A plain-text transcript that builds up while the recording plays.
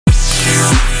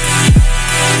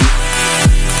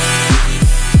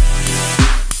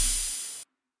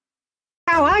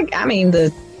I mean,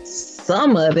 the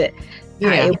some of it,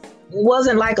 Yeah. it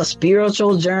wasn't like a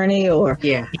spiritual journey or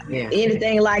Yeah. Yeah.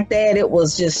 anything like that. It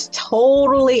was just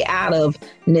totally out of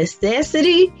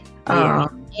necessity Yeah.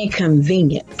 and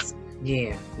convenience.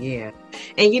 Yeah. Yeah.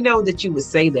 And you know that you would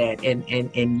say that,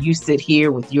 and you sit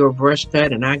here with your brush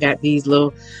cut, and I got these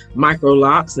little micro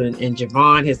locks, and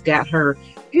Javon has got her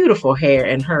beautiful hair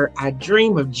and her I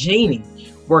Dream of Jeannie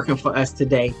working for us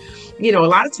today. You know, a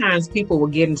lot of times people will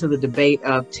get into the debate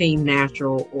of team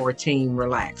natural or team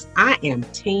relaxed. I am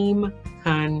team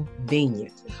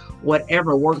convenient.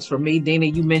 Whatever works for me. Dina,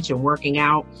 you mentioned working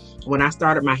out. When I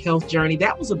started my health journey,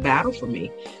 that was a battle for me.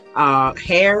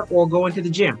 Hair or going to the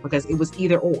gym, because it was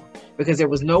either or, because there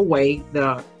was no way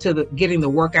getting the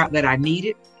workout that I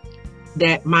needed,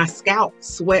 that my scalp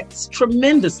sweats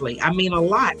tremendously. I mean, a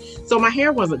lot. So my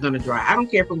hair wasn't going to dry. I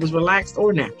don't care if it was relaxed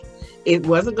or natural. It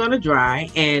wasn't going to dry,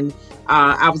 and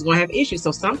I was going to have issues.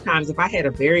 So sometimes if I had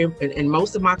and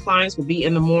most of my clients would be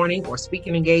in the morning, or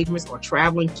speaking engagements, or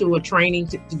traveling to a training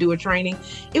to do a training,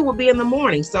 it would be in the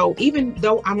morning. So even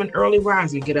though I'm an early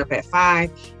riser, get up at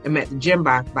 5, I'm at the gym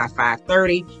by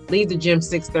 5:30, leave the gym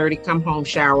 6:30, come home,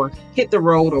 shower, hit the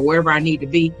road or wherever I need to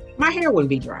be, my hair wouldn't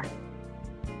be dry.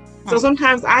 So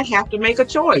sometimes I have to make a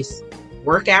choice,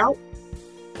 work out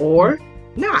or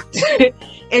not.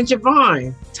 And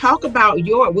Javon, talk about we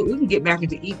can get back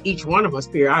into each one of us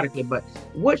periodically, but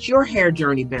what's your hair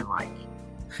journey been like?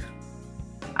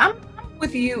 I'm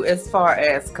with you as far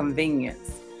as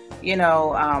convenience. You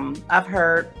know, I've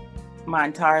heard my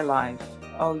entire life,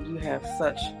 oh, you have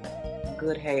such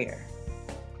good hair.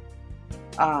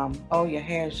 Oh, your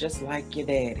hair is just like your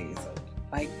daddy's,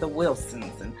 like the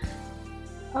Wilsons. And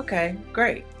okay,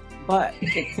 great. But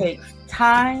it takes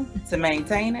time to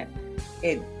maintain it.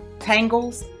 It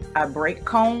tangles. I break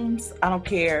combs. I don't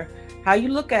care how you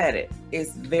look at it.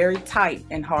 It's very tight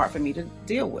and hard for me to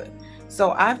deal with.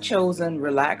 So I've chosen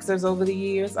relaxers over the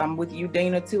years. I'm with you,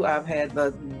 Dana, too. I've had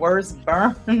the worst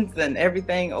burns and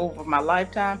everything over my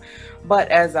lifetime. But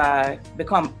as I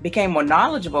became more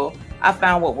knowledgeable, I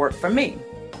found what worked for me.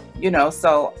 You know,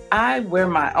 so I wear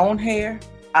my own hair.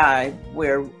 I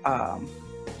wear,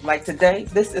 like today,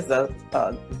 this is a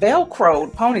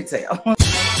Velcroed ponytail.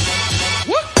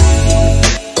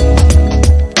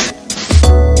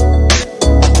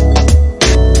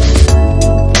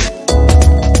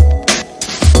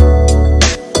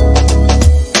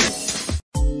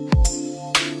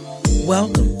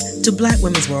 Welcome to Black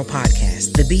Women's World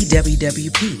Podcast, the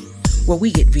BWWP, where we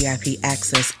get VIP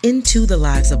access into the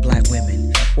lives of Black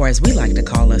women, or as we like to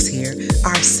call us here,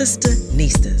 our Sister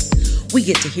Nistas. We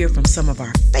get to hear from some of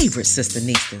our favorite Sister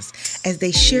Nistas as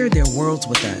they share their worlds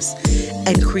with us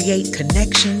and create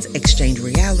connections, exchange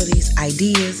realities,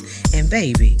 ideas, and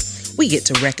baby, we get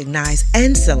to recognize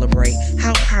and celebrate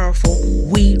how powerful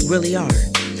we really are.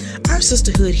 Our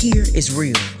sisterhood here is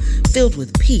real, filled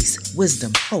with peace,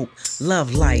 wisdom, hope,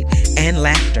 love, light, and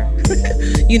laughter.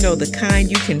 You know, the kind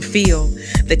you can feel,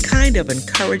 the kind of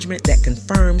encouragement that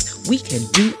confirms we can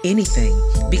do anything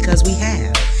because we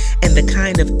have, and the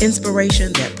kind of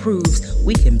inspiration that proves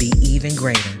we can be even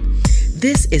greater.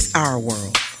 This is our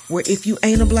world, where if you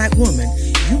ain't a Black woman,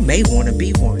 you may want to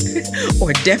be one,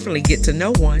 or definitely get to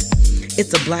know one.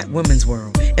 It's a Black women's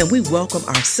world, and we welcome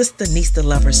our Sister Nista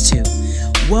lovers too.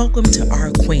 Welcome to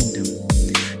our queendom.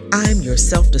 I'm your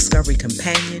self-discovery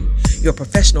companion, your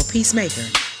professional peacemaker,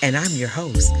 and I'm your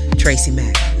host, Tracy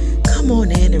Mack. Come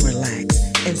on in and relax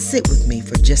and sit with me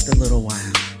for just a little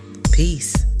while.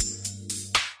 Peace.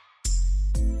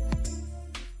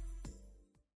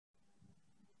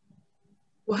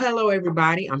 Well, hello,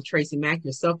 everybody. I'm Tracy Mack,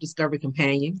 your self-discovery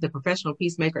companion, the professional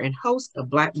peacemaker, and host of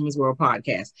Black Women's World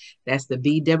Podcast. That's the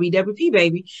BWWP,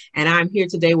 baby. And I'm here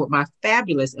today with my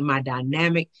fabulous and my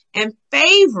dynamic and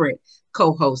favorite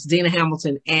co-hosts, Dina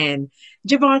Hamilton and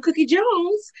Javon Cookie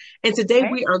Jones. And today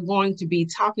we are going to be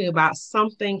talking about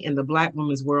something in the Black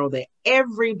women's world that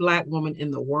every Black woman in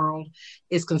the world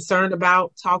is concerned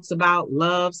about, talks about,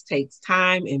 loves, takes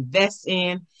time, invests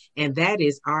in, and that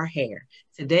is our hair.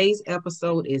 Today's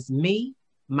episode is me,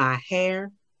 my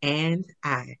hair, and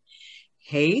I.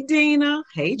 Hey, Dina.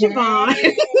 Hey, Javon.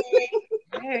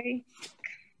 Hey.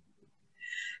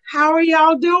 How are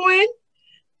y'all doing?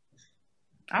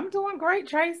 I'm doing great,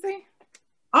 Tracy.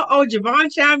 Uh-oh,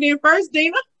 Javon chimed in first,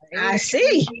 Dina. I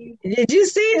see. Did you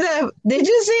see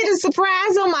the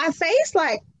surprise on my face?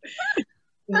 Like,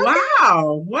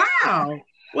 wow.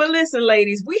 Well, listen,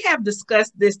 ladies, we have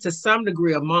discussed this to some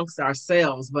degree amongst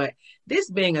ourselves, but this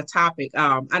being a topic,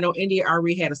 I know India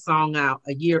Ari had a song out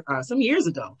some years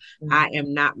ago, I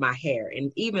Am Not My Hair.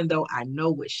 And even though I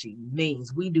know what she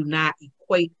means, we do not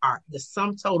equate the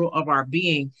sum total of our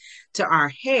being to our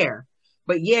hair.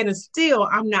 But yet and still,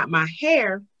 I'm not my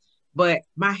hair, but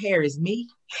my hair is me.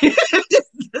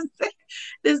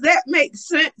 Does that make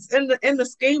sense in the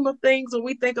scheme of things when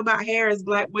we think about hair as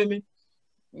Black women?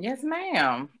 Yes,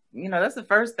 ma'am. That's the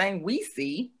first thing we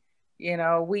see.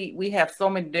 We have so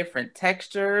many different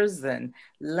textures and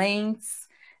lengths.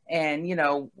 And,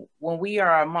 when we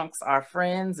are amongst our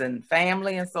friends and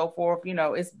family and so forth,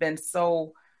 it's been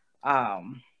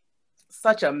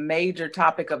such a major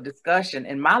topic of discussion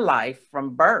in my life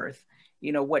from birth.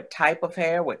 What type of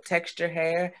hair, what texture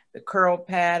hair, the curl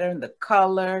pattern, the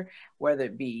color, whether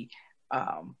it be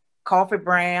coffee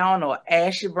brown or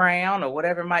ashy brown or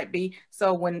whatever it might be.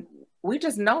 So when we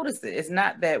just notice it, it's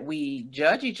not that we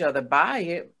judge each other by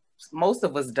it. Most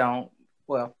of us don't.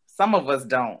 Well, some of us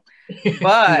don't.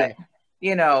 But,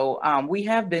 we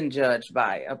have been judged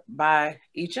by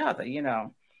each other,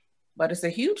 But it's a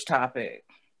huge topic.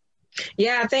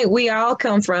 Yeah, I think we all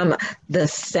come from the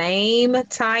same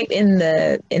type in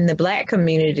the Black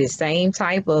community, same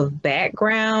type of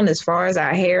background as far as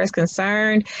our hair is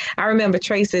concerned. I remember,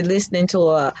 Tracy, listening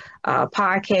to a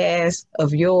podcast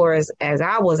of yours as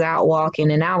I was out walking,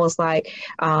 and I was like,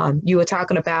 you were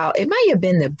talking about, it might have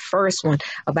been the first one,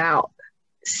 about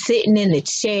sitting in the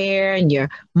chair and your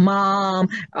mom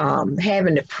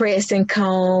having to press and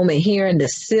comb and hearing the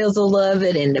sizzle of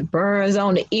it and the burns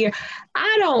on the ear.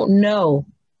 I don't know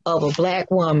of a Black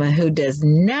woman who does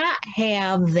not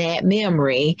have that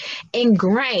memory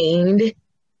ingrained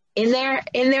in their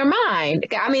mind.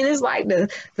 I mean, it's like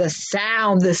the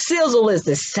sound, the sizzle is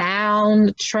the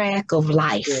soundtrack of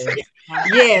life.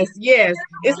 Yes.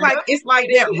 It's like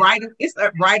that it's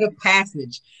a rite of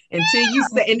passage until you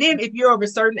say, and then if you're over a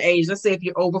certain age, let's say if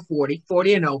you're over 40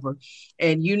 and over,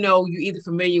 and you're either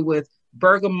familiar with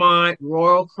Bergamot,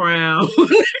 Royal Crown,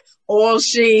 Oil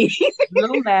Sheen,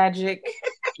 Little Magic.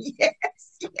 Yes.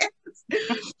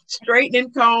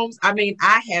 Straightening combs. I mean,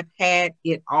 I have had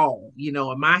it all,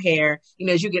 and my hair,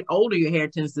 as you get older, your hair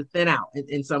tends to thin out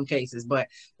in some cases. But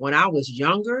when I was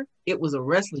younger, it was a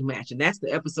wrestling match. And that's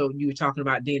the episode you were talking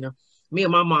about, Dina. Me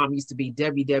and my mom used to be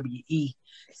WWE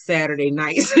Saturday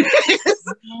nights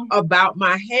about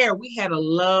my hair. We had a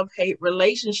love-hate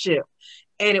relationship.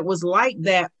 And it was like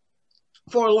that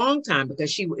for a long time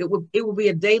because it would be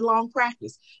a day-long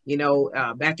practice.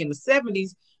 Back in the 70s,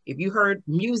 if you heard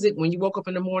music when you woke up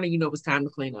in the morning, it was time to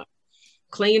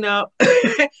clean up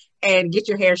and get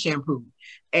your hair shampooed,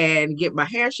 and get my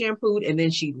hair shampooed. And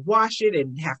then she'd wash it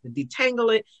and have to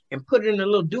detangle it and put it in a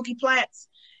little dookie plaits,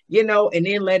 and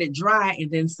then let it dry.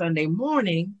 And then Sunday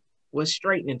morning was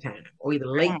straightening time, or either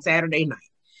late Saturday night.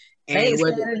 And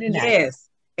yes.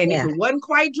 And if it wasn't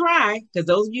quite dry, because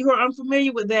those of you who are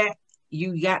unfamiliar with that,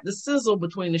 you got the sizzle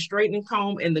between the straightening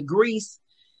comb and the grease.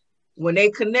 When they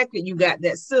connected, you got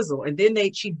that sizzle. And then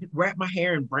she wrapped my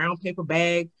hair in brown paper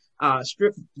bag,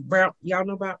 strip brown. Y'all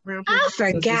know about brown paper? I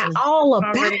forgot all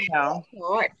about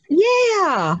it.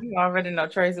 Yeah. You already know,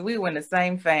 Tracy. We were in the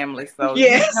same family. So,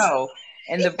 yes.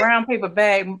 And the brown paper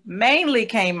bag mainly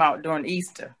came out during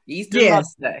Easter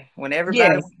Mother's Day, when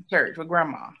everybody went to church with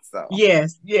grandma. So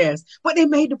yes. But they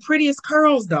made the prettiest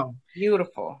curls, though.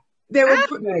 Beautiful. I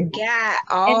forgot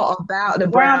all about the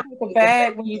brown paper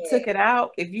bag when you took it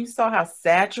out. If you saw how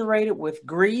saturated with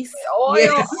grease, oil,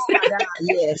 yes. Oh my God,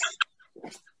 yes.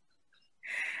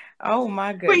 Oh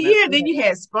my goodness. But then you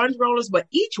had sponge rollers, but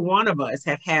each one of us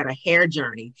have had a hair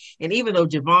journey. And even though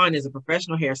Javon is a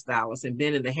professional hairstylist and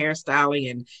been in the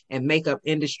hairstyling and makeup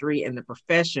industry and the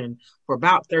profession for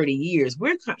about 30 years,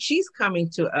 she's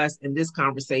coming to us in this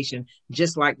conversation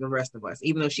just like the rest of us,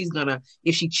 even though she's gonna,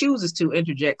 if she chooses to,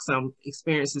 interject some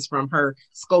experiences from her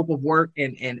scope of work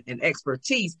and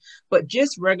expertise, but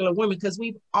just regular women, because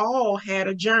we've all had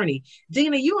a journey.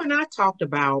 Dina, you and I talked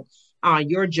about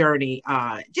your journey.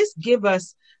 Just give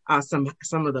us some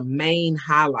of the main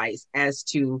highlights as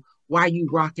to why you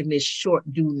rocking this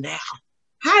short do now.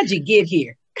 How'd you get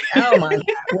here? Oh my God.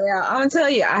 Well, I'm gonna tell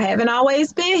you, I haven't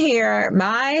always been here.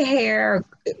 My hair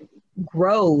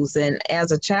grows, and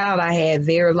as a child, I had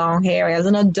very long hair. As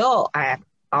an adult, I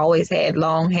always had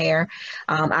long hair.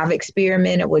 I've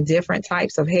experimented with different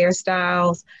types of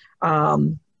hairstyles,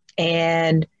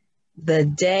 and the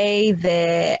day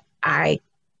that I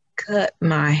cut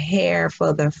my hair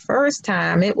for the first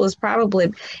time, it was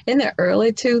probably in the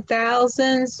early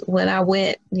 2000s when I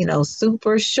went,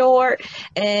 super short,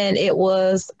 and it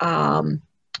was out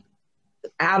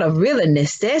of really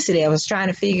necessity. I was trying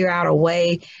to figure out a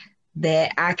way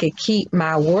that I could keep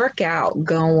my workout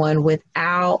going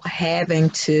without having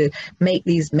to make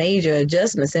these major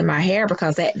adjustments in my hair,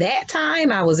 because at that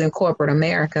time I was in corporate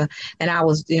America and I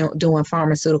was, doing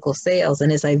pharmaceutical sales,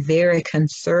 and it's a very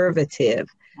conservative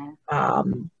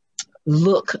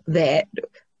look that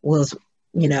was,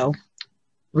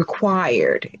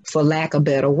 required, for lack of a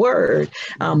better word.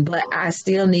 But I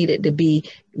still needed to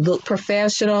look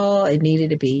professional. It needed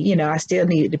to be, I still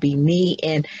needed to be me.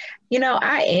 And,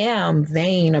 I am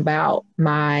vain about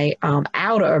my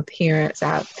outer appearance.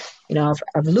 I've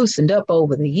loosened up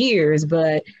over the years,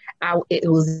 but it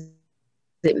was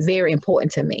very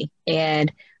important to me.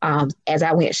 And as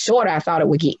I went shorter, I thought it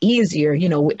would get easier,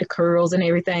 with the curls and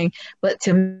everything. But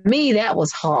to me, that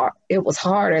was hard. It was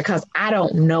harder because I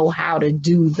don't know how to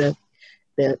do the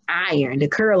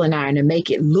curling iron, to make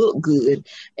it look good.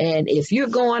 And if you're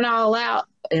going all out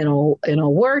in a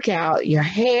workout, your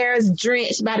hair is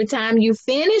drenched by the time you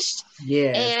finished.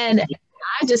 Yeah. And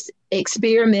I just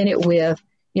experimented with,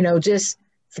 just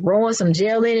throwing some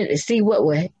gel in it to see what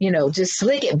would, just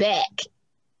slick it back.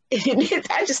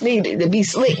 I just needed to be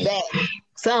slicked back,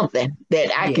 something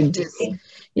that I could just, that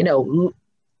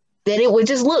it would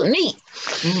just look neat.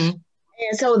 Mm-hmm.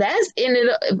 And so that's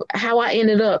how I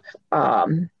ended up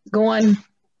going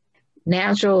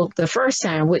natural the first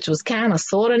time, which was kind of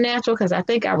sort of natural because I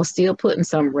think I was still putting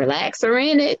some relaxer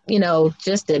in it,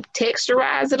 just to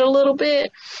texturize it a little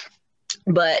bit.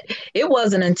 But it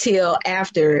wasn't until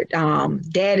after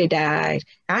Daddy died,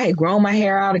 I had grown my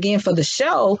hair out again for the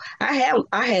show. I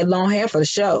had long hair for the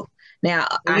show. Now,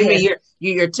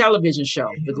 your television show,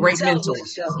 The Great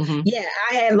Mentors. Mm-hmm. Yeah,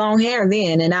 I had long hair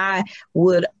then, and I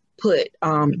would put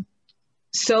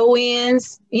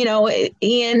sew-ins,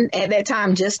 in at that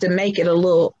time just to make it a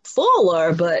little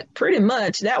fuller, but pretty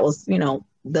much that was,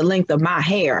 the length of my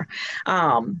hair.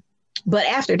 But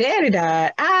after Daddy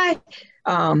died, I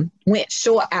went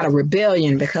short out of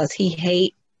rebellion because he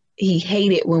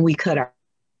hated when we cut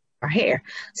our hair.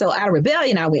 So out of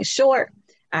rebellion, I went short.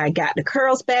 I got the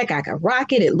curls back. I could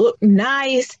rock it. It looked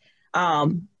nice.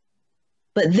 But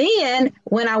then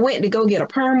when I went to go get a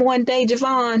perm one day,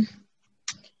 Javon,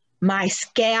 my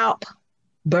scalp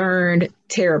burned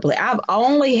terribly. I've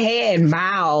only had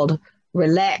mild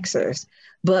relaxers,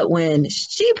 but when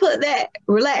she put that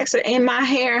relaxer in my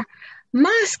hair,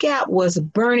 my scalp was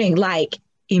burning like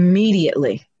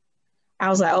immediately. I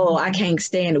was like, oh, I can't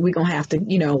stand it. We're going to have to,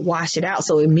 wash it out.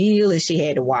 So immediately she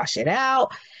had to wash it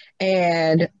out,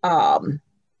 and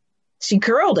she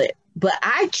curled it. But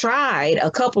I tried a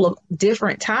couple of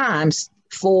different times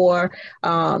to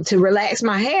relax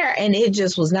my hair, and it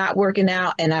just was not working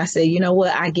out. And I said, you know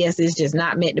what? I guess it's just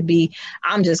not meant to be.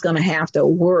 I'm just going to have to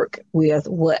work with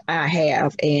what I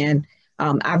have. And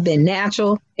I've been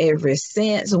natural ever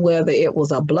since, whether it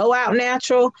was a blowout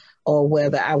natural or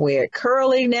whether I wear it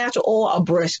curly natural or a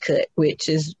brush cut, which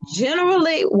is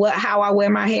generally how I wear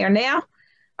my hair now.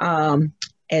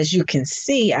 As you can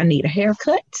see, I need a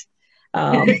haircut.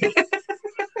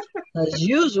 Because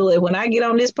usually when I get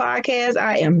on this podcast,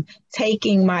 I am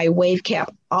taking my wave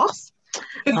cap off.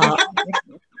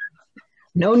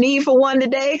 No need for one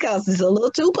today because it's a little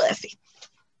too puffy.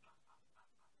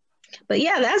 But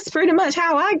yeah, that's pretty much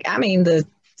how the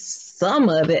sum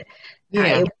of it.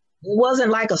 Yeah. It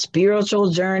wasn't like a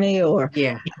spiritual journey or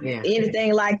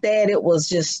anything like that. It was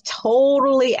just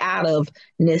totally out of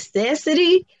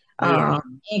necessity and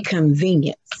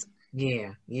convenience.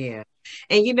 Yeah, yeah.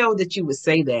 And that you would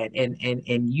say that,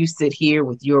 and you sit here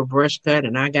with your brush cut,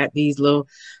 and I got these little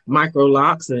micro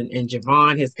locks, and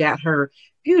Javon has got her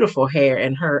beautiful hair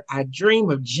and I dream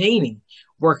of Jeannie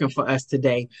working for us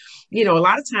today. A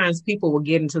lot of times people will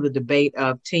get into the debate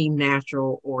of team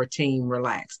natural or team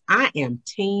relaxed. I am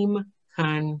team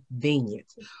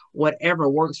convenient. Whatever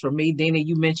works for me. Dana,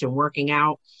 you mentioned working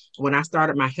out. When I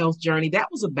started my health journey, that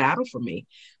was a battle for me.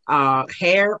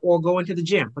 Hair or going to the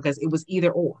gym, because it was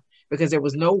either or. Because there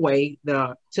was no way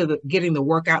getting the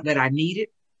workout that I needed,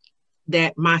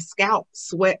 that my scalp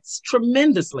sweats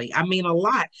tremendously. I mean, a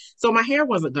lot. So my hair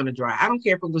wasn't going to dry. I don't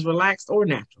care if it was relaxed or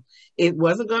natural. It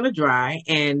wasn't going to dry,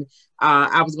 and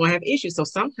I was going to have issues. So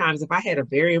sometimes if I had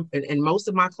and most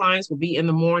of my clients would be in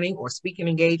the morning or speaking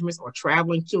engagements or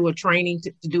traveling to a training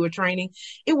to do a training,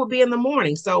 it would be in the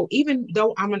morning. So even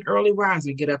though I'm an early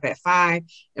riser, get up at 5,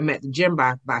 I'm at the gym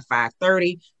by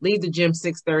 5:30, leave the gym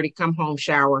 6:30, come home,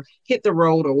 shower, hit the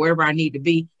road or wherever I need to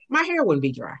be, my hair wouldn't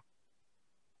be dry.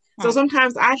 So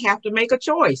sometimes I have to make a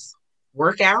choice,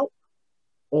 work out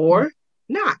or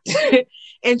not.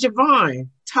 And Javon,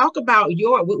 talk about we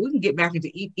can get back into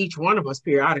each one of us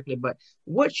periodically, but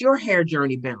what's your hair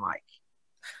journey been like?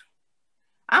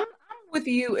 I'm with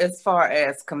you as far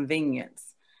as convenience.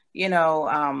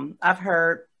 I've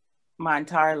heard my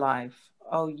entire life,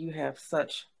 oh, you have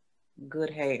such good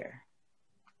hair.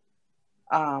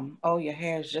 Oh, your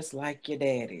hair is just like your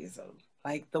daddy's, or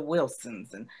like the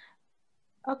Wilsons. And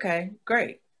okay,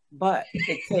 great. But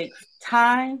it takes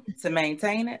time to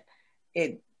maintain it.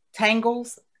 It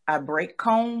tangles. I break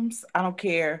combs. I don't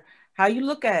care how you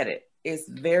look at it. It's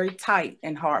very tight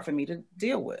and hard for me to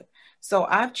deal with. So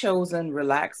I've chosen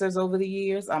relaxers over the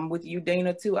years. I'm with you,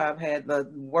 Dana, too. I've had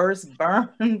the worst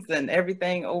burns and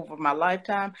everything over my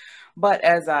lifetime. But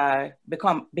as I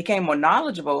became more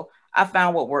knowledgeable, I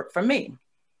found what worked for me.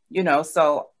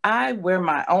 So I wear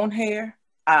my own hair.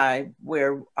 I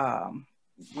wear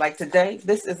like today,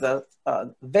 this is a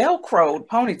Velcroed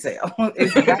ponytail.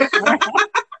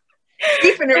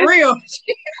 Keeping it real.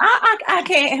 I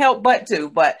can't help but to,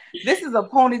 but this is a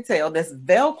ponytail that's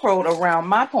Velcroed around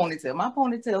my ponytail. My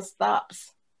ponytail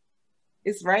stops.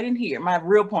 It's right in here. My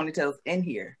real ponytail's in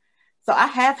here. So I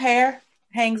have hair,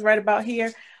 hangs right about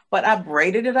here, but I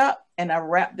braided it up and I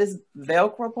wrapped this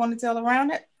Velcro ponytail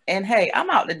around it. And hey, I'm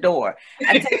out the door.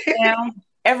 I take it down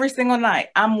every single night.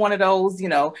 I'm one of those,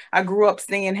 I grew up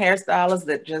seeing hairstylists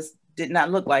that just did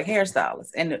not look like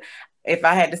hairstylists. And if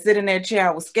I had to sit in their chair,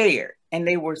 I was scared. And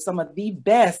they were some of the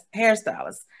best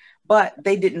hairstylists, but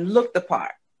they didn't look the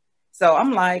part. So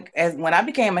I'm like, as when I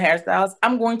became a hairstylist,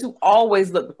 I'm going to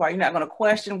always look the part. You're not going to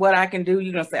question what I can do.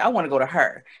 You're going to say, I want to go to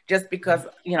her just because,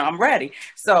 I'm ready.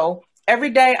 So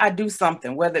every day I do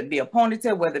something, whether it be a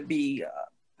ponytail, whether it be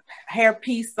hair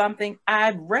piece, something.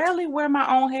 I rarely wear my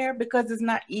own hair because it's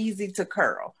not easy to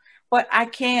curl, but I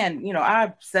can,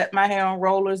 I set my hair on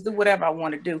rollers, do whatever I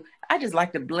want to do. I just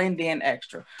like to blend in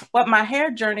extra. But my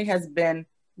hair journey has been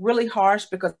really harsh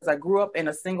because I grew up in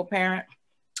a single parent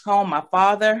home. My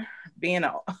father, being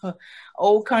an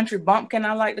old country bumpkin,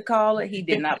 I like to call it, he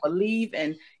did not believe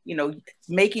in,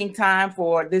 making time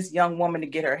for this young woman to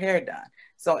get her hair done.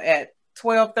 So at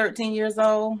 12, 13 years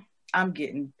old, I'm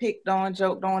getting picked on,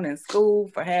 joked on in school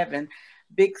for having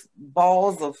big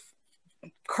balls of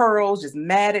curls, just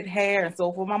matted hair and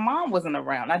so forth. My mom wasn't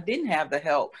around. I didn't have the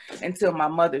help until my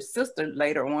mother's sister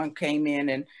later on came in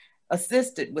and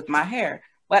assisted with my hair.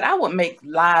 But I would make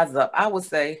lies up. I would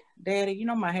say, Daddy,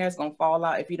 my hair's going to fall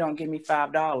out if you don't give me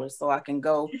 $5 so I can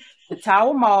go to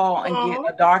Tower Mall and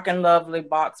get a Dark and Lovely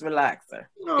box relaxer.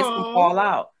 Aww. It's going to fall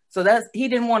out. So he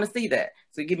didn't want to see that.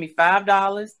 So he give me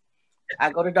 $5. I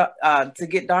go to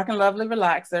get Dark and Lovely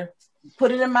relaxer,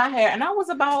 put it in my hair. And I was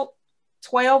about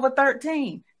 12 or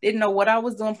 13. Didn't know what I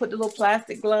was doing. Put the little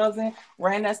plastic gloves in,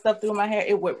 ran that stuff through my hair.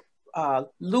 It would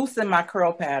loosen my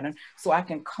curl pattern so I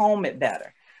can comb it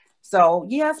better. So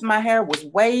yes, my hair was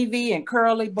wavy and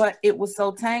curly, but it was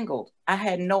so tangled. I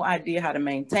had no idea how to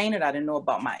maintain it. I didn't know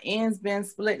about my ends being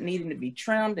split, needing to be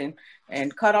trimmed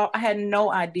and cut off. I had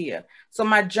no idea. So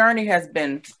my journey has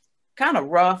been kind of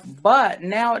rough, but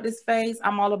now at this phase,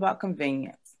 I'm all about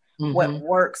convenience. Mm-hmm. What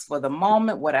works for the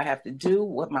moment, what I have to do,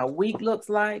 what my week looks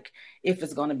like, if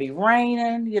it's going to be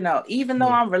raining, even though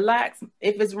I'm relaxed,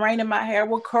 if it's raining, my hair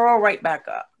will curl right back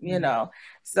up,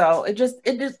 So it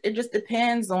just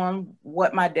depends on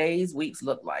what my days, weeks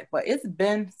look like, but it's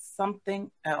been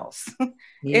something else.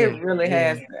 It really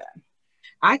has been.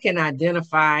 I can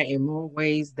identify in more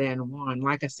ways than one.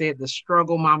 Like I said, the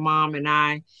struggle my mom and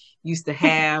I used to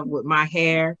have with my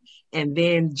hair, and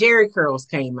then Jerry curls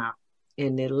came out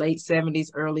in the late 70s,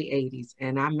 early 80s.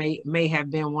 And I may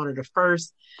have been one of the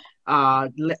first 10,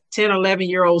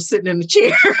 11-year-olds sitting in the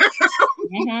chair.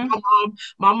 Mm-hmm.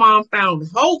 my mom found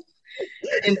hope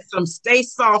in some Stay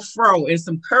Soft Fro and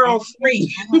some Curl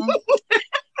Free. Mm-hmm.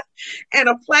 And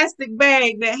a plastic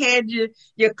bag that had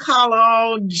your collar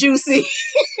all juicy.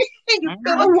 I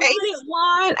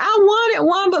wanted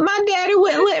one, but my daddy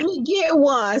wouldn't let me get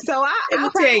one. So I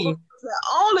tell you, the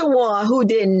only one who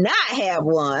did not have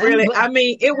one. Really, I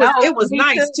mean, it was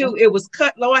nice too. It was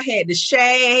cut low. I had the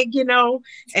shag, and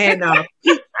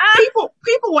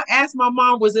people would ask my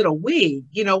mom, was it a wig?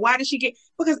 Why did she get?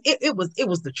 Because it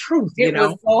was the truth. It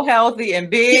was so healthy and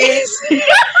big.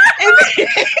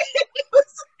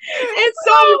 And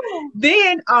so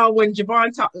then when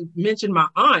Javon mentioned my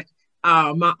aunt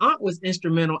was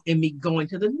instrumental in me going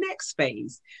to the next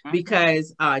phase,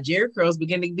 because Jerry curls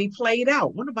began to be played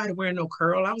out. Wasn't nobody wearing no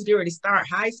curl. I was getting ready to start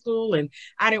high school and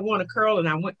I didn't want to curl, and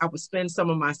I would spend some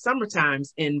of my summer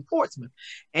times in Portsmouth.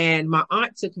 And my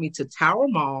aunt took me to Tower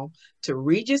Mall, to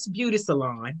Regis Beauty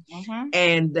Salon. Mm-hmm.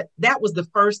 And that was the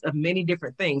first of many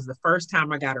different things. The first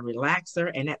time I got a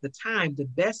relaxer. And at the time, the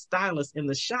best stylist in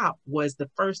the shop was the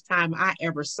first time I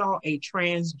ever saw a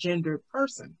transgender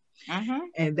person. Mm-hmm.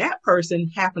 And that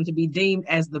person happened to be deemed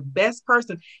as the best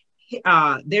person.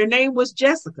 their name was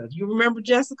Jessica. You remember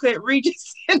Jessica at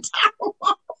Regis in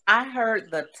Taiwan? I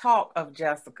heard the talk of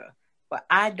Jessica, but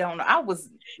I don't know. I was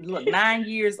 9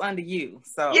 years under you.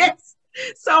 So yes.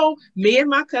 So me and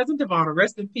my cousin Devonna,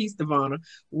 rest in peace, Devonna,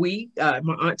 my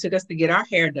aunt took us to get our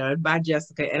hair done by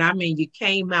Jessica. And I mean, you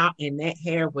came out and that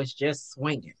hair was just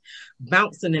swinging,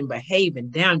 bouncing and behaving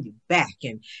down your back.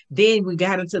 And then we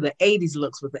got into the 80s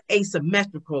looks with the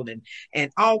asymmetrical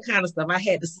and all kind of stuff. I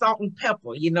had the salt and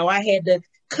pepper, I had the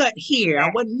cut here. I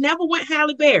never went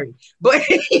Halle Berry, but,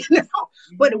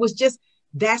 but it was just,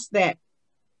 I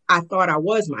thought I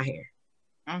was my hair.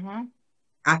 Mm-hmm.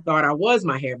 I thought I was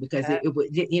my hair because it was,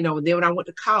 then when I went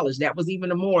to college, that was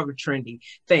even more of a trendy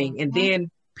thing. And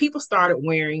then people started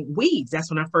wearing weaves.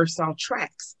 That's when I first saw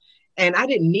tracks. And I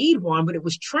didn't need one, but it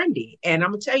was trendy. And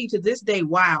I'm going to tell you to this day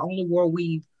why I only wore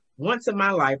weave once in my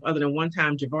life, other than one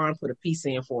time Javon put a piece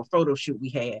in for a photo shoot we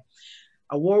had.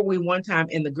 I wore weave one time,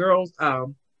 and the girls, I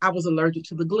was allergic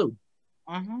to the glue.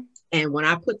 Mm-hmm. And when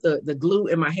I put the glue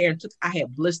in my hair, I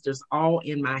had blisters all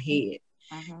in my head.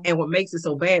 Mm-hmm. And what makes it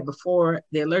so bad, before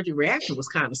the allergic reaction was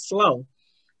kind of slow,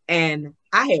 and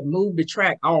I had moved the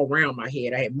track all around my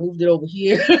head. I had moved it over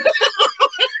here and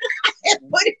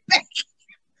put it back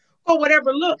for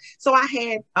whatever look. So I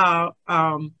had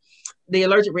the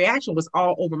allergic reaction was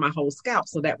all over my whole scalp.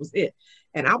 So that was it.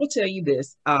 And I will tell you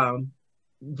this,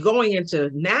 going into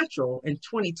natural in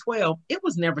 2012, it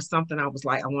was never something I was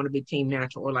like, I want to be team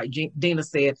natural, or like Dina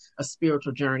said, a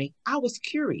spiritual journey. I was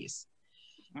curious,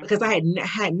 because I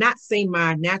had not seen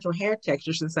my natural hair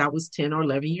texture since I was 10 or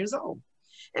 11 years old.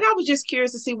 And I was just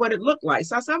curious to see what it looked like.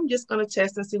 So I said, I'm just going to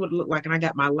test and see what it looked like. And I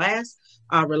got my last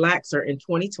relaxer in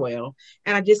 2012,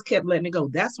 and I just kept letting it go.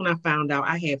 That's when I found out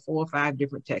I had 4 or 5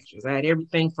 different textures. I had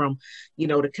everything from,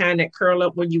 the kind that curl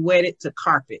up when you wet it to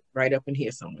carpet right up in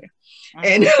here somewhere.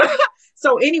 Mm-hmm. And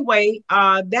so anyway,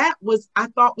 that was, I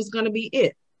thought was going to be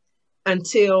it.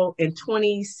 Until in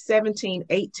 2017,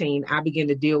 18, I began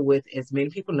to deal with, as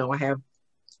many people know, I have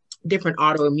different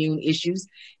autoimmune issues.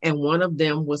 And one of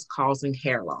them was causing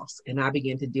hair loss. And I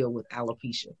began to deal with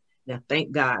alopecia. Now,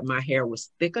 thank God my hair was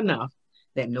thick enough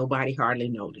that nobody hardly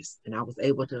noticed. And I was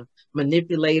able to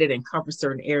manipulate it and cover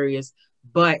certain areas,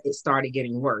 but it started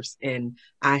getting worse. And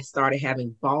I started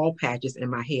having bald patches in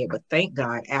my head. But thank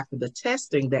God, after the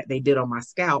testing that they did on my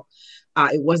scalp,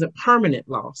 it wasn't permanent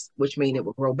loss, which means it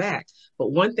would grow back.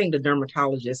 But one thing the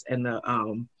dermatologist and the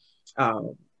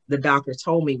doctor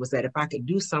told me was that if I could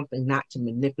do something not to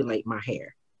manipulate my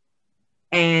hair.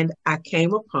 And I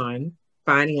came upon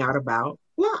finding out about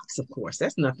locks, of course.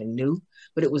 That's nothing new,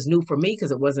 but it was new for me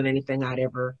because it wasn't anything I'd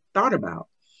ever thought about.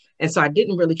 And so I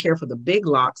didn't really care for the big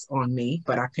locks on me,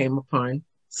 but I came upon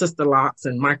sister locks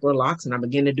and micro locks, and I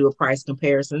began to do a price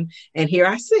comparison. And here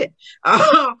I sit.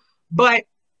 But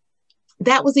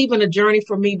that was even a journey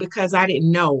for me because I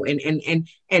didn't know. And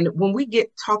when we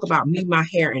talk about me, my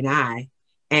hair,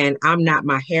 and I'm not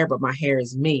my hair, but my hair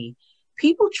is me,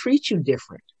 people treat you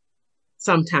different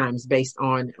sometimes based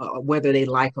on whether they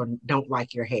like or don't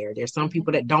like your hair. There's some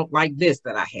people that don't like this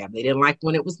that I have. They didn't like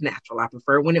when it was natural. I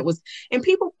prefer when it was, and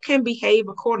people can behave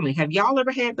accordingly. Have y'all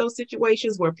ever had those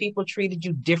situations where people treated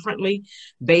you differently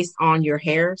based on your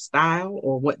hairstyle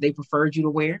or what they preferred you to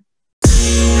wear?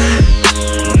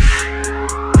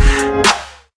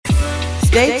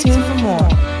 Stay tuned for more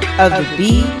of the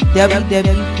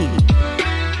BWWP.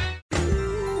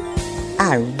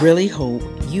 I really hope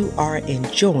you are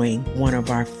enjoying one of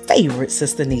our favorite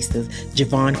Sistanistas,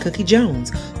 Javon Cookie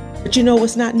Jones. But you know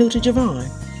what's not new to Javon?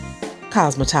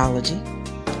 Cosmetology,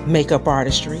 makeup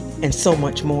artistry, and so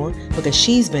much more, because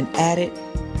she's been at it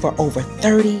for over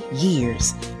 30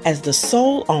 years as the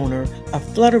sole owner of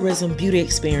Flutterism Beauty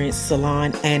Experience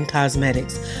Salon and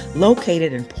Cosmetics,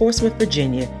 located in Portsmouth,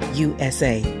 Virginia,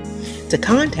 USA. To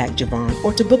contact Javon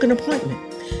or to book an appointment,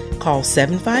 call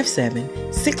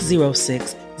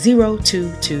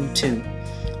 757-606-0222.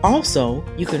 Also,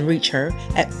 you can reach her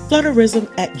at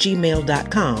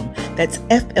flutterism@gmail.com. That's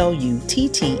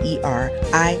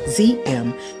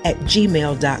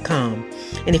flutterizm@gmail.com.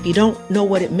 And if you don't know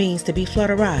what it means to be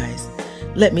flutterized,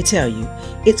 let me tell you,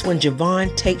 it's when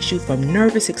Javon takes you from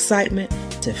nervous excitement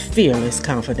to fearless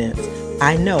confidence.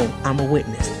 I know I'm a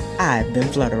witness. I've been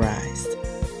flutterized.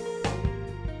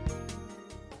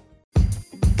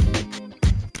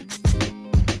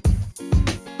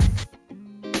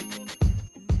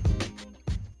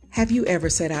 Have you ever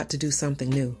set out to do something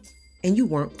new and you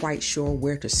weren't quite sure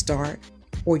where to start,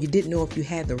 or you didn't know if you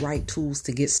had the right tools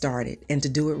to get started and to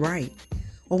do it right?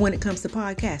 Well, when it comes to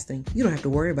podcasting, you don't have to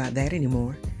worry about that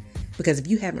anymore. Because if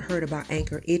you haven't heard about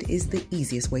Anchor, it is the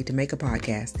easiest way to make a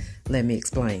podcast. Let me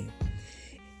explain.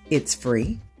 It's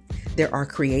free. There are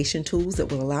creation tools that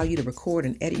will allow you to record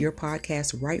and edit your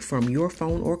podcast right from your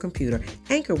phone or computer.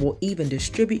 Anchor will even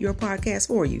distribute your podcast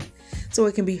for you, so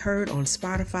it can be heard on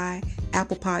Spotify,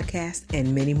 Apple Podcasts,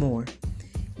 and many more.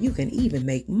 You can even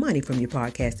make money from your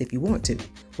podcast if you want to,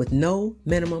 with no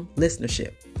minimum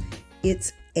listenership.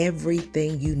 It's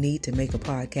everything you need to make a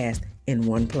podcast in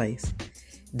one place.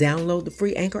 Download the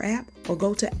free Anchor app or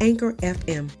go to Anchor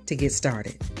FM to get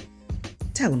started.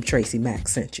 Tell them Tracy Mack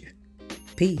sent you.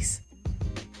 Peace.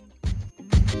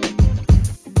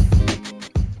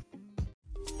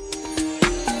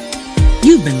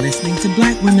 You've been listening to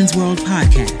Black Women's World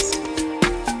Podcast.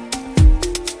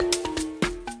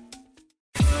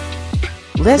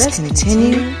 Let's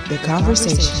continue the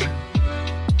conversation.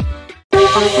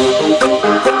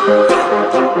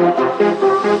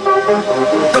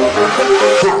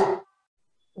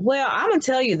 Well, I'm going to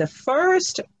tell you, the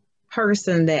first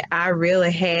person that I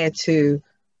really had to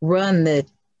run the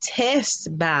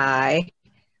test by,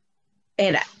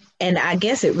 and I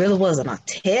guess it really wasn't a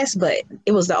test, but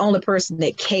it was the only person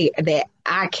that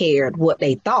I cared what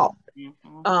they thought,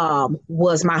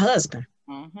 was my husband.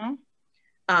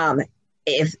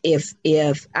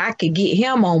 If I could get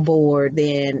him on board,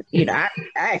 then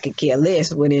I could care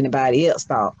less what anybody else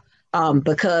thought,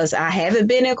 because I haven't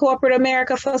been in corporate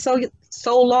America for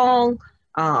so long.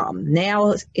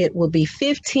 Now it will be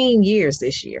 15 years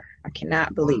this year. I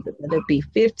cannot believe it, but it'll be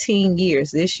 15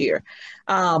 years this year.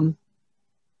 So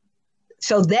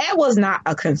that was not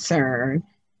a concern.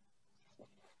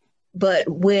 But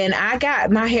when I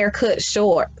got my hair cut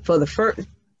short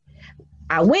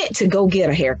I went to go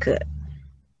get a haircut,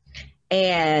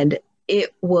 and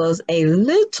it was a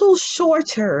little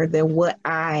shorter than what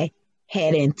I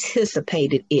had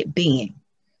anticipated it being.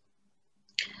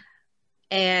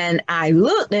 And I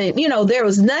looked and, there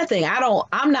was nothing.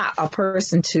 I'm not a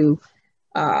person to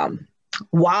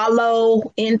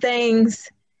wallow in things,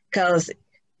 because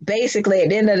basically at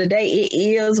the end of the day, it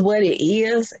is what it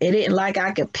is. It isn't like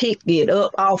I could pick it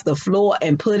up off the floor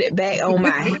and put it back on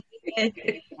my head.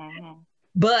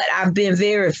 But I've been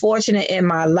very fortunate in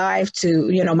my life to,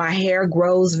 my hair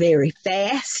grows very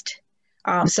fast.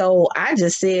 So I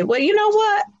just said, well, you know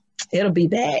what? It'll be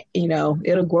back,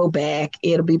 it'll grow back.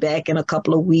 It'll be back in a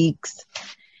couple of weeks.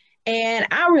 And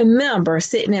I remember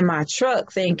sitting in my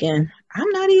truck thinking, I'm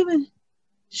not even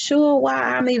sure why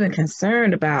I'm even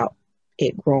concerned about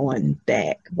it growing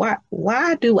back.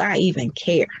 Why do I even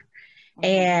care?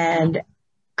 And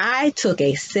I took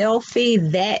a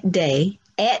selfie that day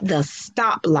at the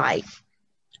stoplight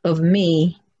of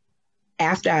me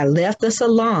after I left the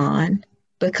salon,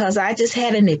 because I just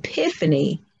had an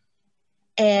epiphany.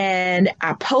 And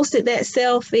I posted that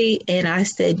selfie and I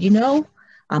said,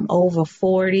 I'm over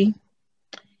 40.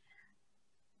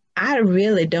 I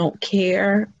really don't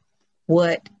care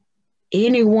what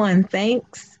anyone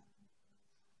thinks.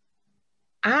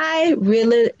 I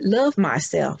really love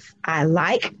myself. I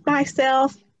like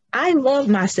myself. I love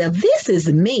myself. This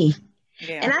is me.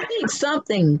 Yeah. And I think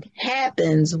something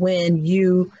happens when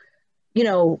you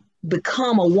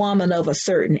become a woman of a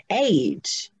certain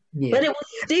age. Yeah. But it was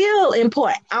still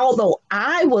important, although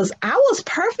I was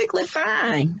perfectly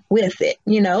fine with it,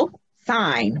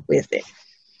 fine with it.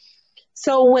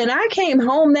 So when I came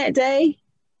home that day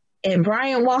and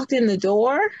Brian walked in the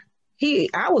door, he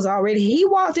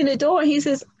walked in the door and he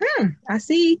says, I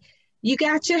see you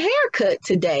got your hair cut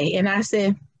today. And I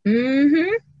said,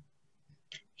 mm-hmm.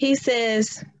 He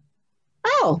says,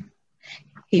 oh,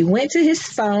 he went to his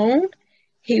phone.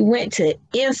 He went to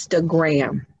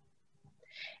Instagram.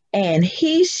 And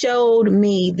he showed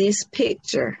me this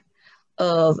picture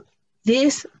of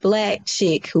this Black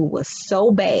chick who was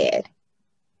so bad.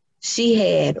 She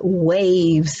had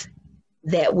waves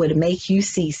that would make you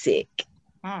seasick.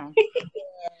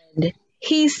 And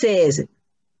he says,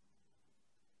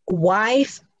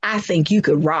 wife, I think you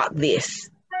could rock this.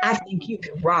 I think you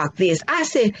could rock this. I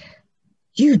said,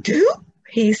 you do?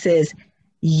 He says,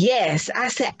 yes. I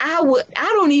said, I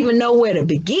don't even know where to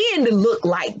begin to look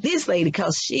like this lady,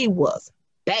 because she was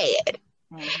bad.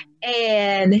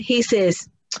 And he says,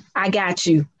 I got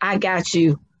you.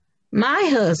 My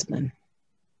husband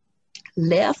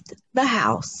left the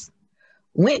house,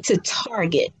 went to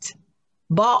Target,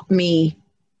 bought me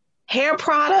hair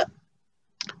product,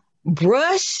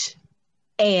 brush,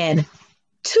 and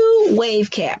 2 wave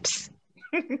caps.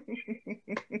 Yay,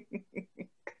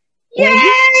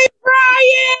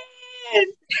 Brian!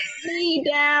 Me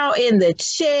down in the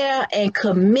chair and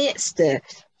commenced to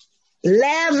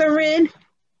lathering,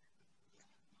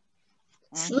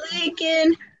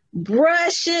 slicking,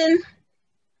 brushing.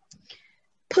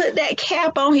 put that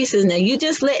cap on. He says, now you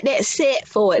just let that set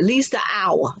for at least an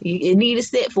hour. It need to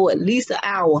set for at least an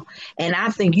hour. And I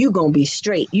think you're going to be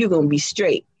straight. You're going to be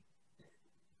straight.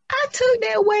 I took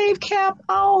that wave cap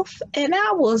off and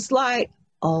I was like,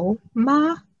 oh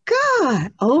my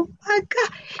God. Oh my God.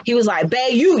 He was like,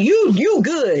 babe, you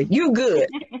good. You good.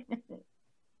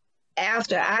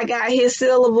 After I got his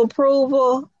seal of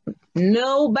approval,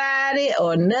 nobody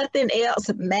or nothing else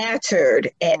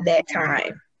mattered at that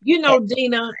time. You know,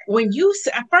 Dina, when you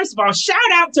say, first of all, shout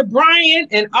out to Brian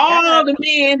and all the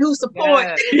men who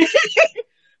support,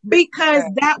 because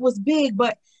that was big.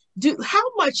 But how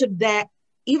much of that,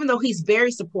 even though he's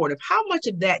very supportive, how much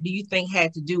of that do you think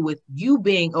had to do with you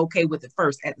being okay with it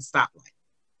first at the stoplight?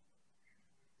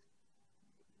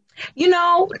 You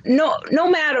know, no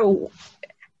matter,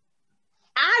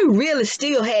 I really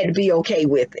still had to be okay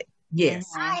with it.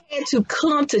 Yes. I had to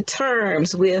come to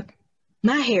terms with,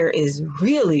 my hair is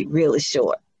really, really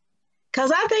short.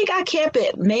 Because I think I kept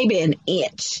it maybe an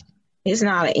inch. It's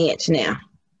not an inch now.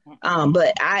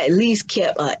 But I at least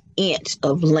kept an inch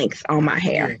of length on my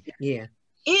hair. Yeah.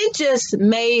 It just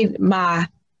made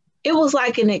it was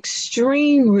like an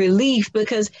extreme relief,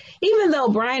 because even though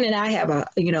Brian and I have a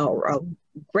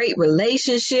great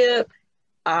relationship,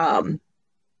 it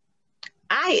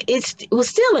was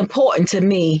still important to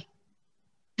me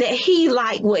that he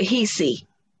liked what he see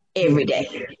every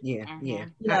day. Yeah.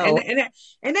 No.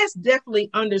 And that's definitely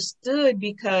understood,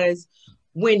 because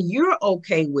when you're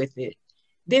okay with it,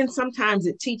 then sometimes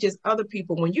it teaches other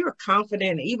people, when you're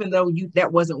confident, even though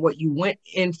that wasn't what you went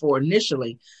in for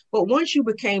initially, but once you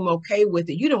became okay with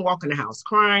it, you didn't walk in the house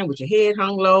crying with your head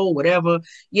hung low, whatever,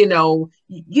 and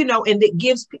it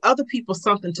gives other people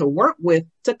something to work with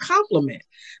to compliment.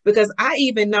 Because I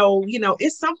even know,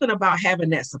 it's something about having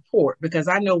that support, because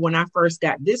I know when I first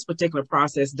got this particular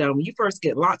process done, when you first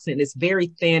get locks in, it's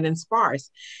very thin and sparse.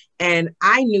 And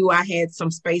I knew I had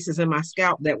some spaces in my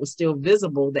scalp that was still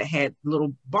visible that had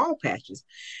little bald patches.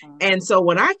 And so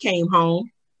when I came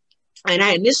home, and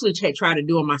I initially tried to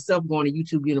do it myself, going to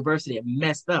YouTube University, and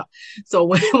messed up. So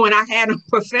when I had them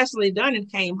professionally done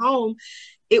and came home,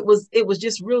 it was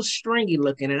just real stringy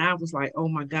looking. And I was like, oh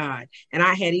my God. And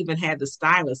I had even had the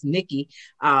stylist, Nikki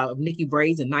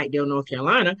Braids in Knightdale, North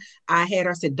Carolina. I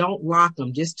said, don't lock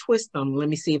them, just twist them. Let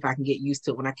me see if I can get used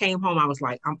to it. When I came home, I was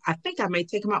like, I think I may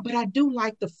take them out, but I do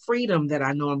like the freedom that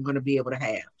I know I'm going to be able to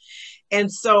have.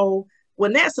 And so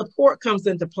when that support comes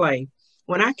into play,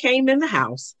 when I came in the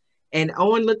house, and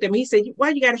Owen looked at me, he said,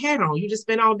 why you got a hat on? You just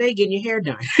spent all day getting your hair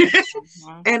done.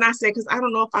 And I said, because I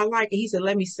don't know if I like it. He said,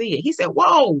 let me see it. He said,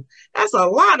 whoa, that's a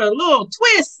lot of little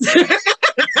twists.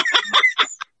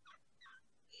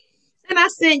 And I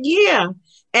said, yeah.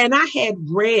 And I had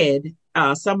read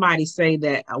somebody say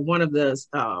that one of the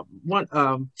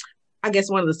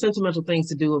sentimental things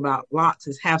to do about locks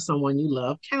is have someone you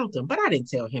love count them. But I didn't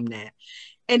tell him that.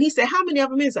 And he said, how many of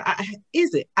them is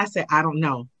it? I said, I don't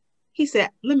know. He said,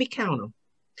 let me count them.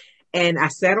 And I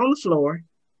sat on the floor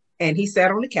and he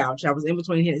sat on the couch. I was in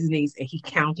between his knees and he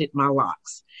counted my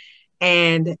locks.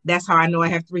 And that's how I know I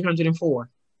have 304.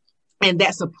 And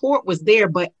that support was there,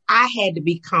 but I had to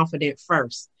be confident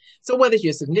first. So whether it's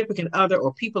your significant other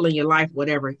or people in your life,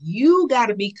 whatever, you got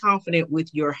to be confident with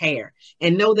your hair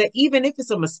and know that even if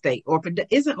it's a mistake or if it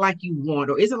isn't like you want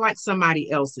or isn't like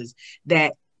somebody else's,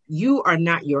 that you are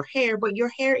not your hair, but your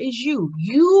hair is you.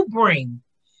 You bring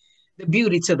the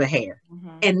beauty to the hair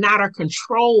and not are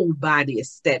controlled by the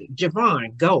aesthetic.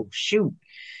 Javon, go shoot.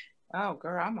 Oh,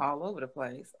 girl, I'm all over the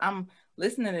place. I'm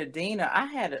listening to Dina. I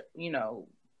had,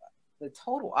 the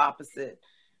total opposite.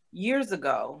 Years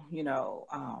ago,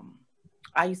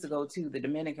 I used to go to the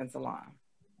Dominican salon.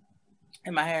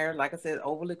 And my hair, like I said,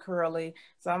 overly curly.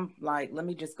 So I'm like, let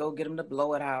me just go get them to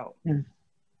blow it out.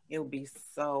 It'll be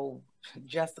so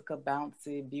Jessica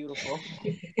bouncy, beautiful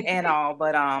and all.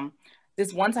 But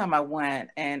this one time I went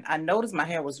and I noticed my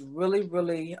hair was really,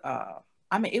 really,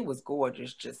 it was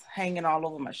gorgeous, just hanging all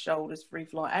over my shoulders, free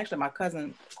flowing. Actually, my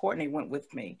cousin Courtney went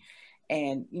with me.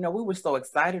 And, we were so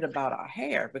excited about our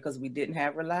hair because we didn't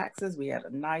have relaxers. We had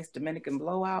a nice Dominican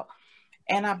blowout.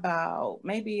 And about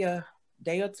maybe a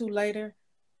day or two later,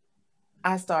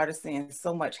 I started seeing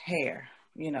so much hair,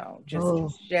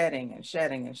 just shedding and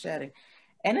shedding and shedding.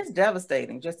 And it's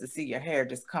devastating just to see your hair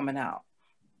just coming out.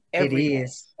 Every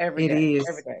day.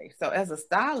 So as a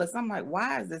stylist, I'm like,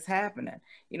 why is this happening?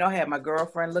 I had my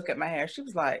girlfriend look at my hair. She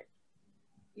was like,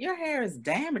 your hair is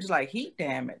damaged, like heat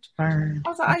damage. I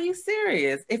was like, are you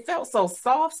serious? It felt so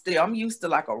soft still. I'm used to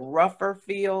like a rougher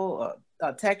feel,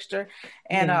 texture.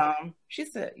 And she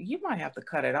said, you might have to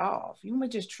cut it off. You want me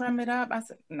to just trim it up? I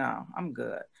said, no, I'm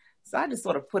good. So I just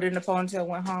sort of put it in a ponytail,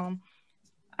 went home.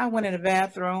 I went in the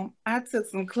bathroom. I took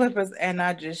some clippers and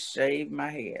I just shaved my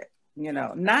head.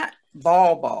 Not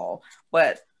ball,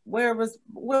 but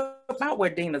about where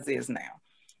Dina's is now.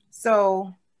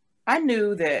 So I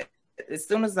knew that as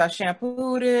soon as I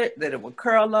shampooed it, that it would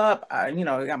curl up.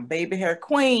 I'm baby hair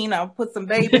queen. I'll put some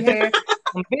baby hair,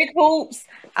 some big hoops.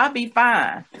 I'll be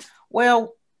fine.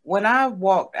 Well, when I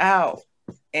walked out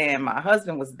and my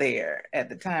husband was there at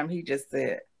the time, he just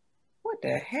said, "What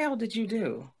the hell did you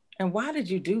do? And why did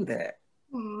you do that?"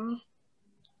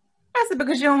 I said,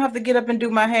 "Because you don't have to get up and do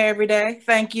my hair every day.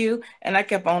 Thank you." And I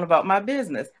kept on about my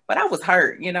business. But I was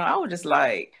hurt. I was just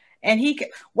like,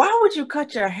 why would you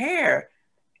cut your hair?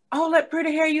 All that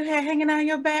pretty hair you had hanging out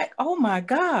your back. Oh my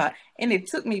God. And it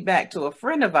took me back to a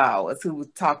friend of ours who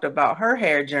talked about her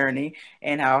hair journey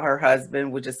and how her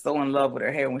husband was just so in love with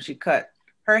her hair. When she cut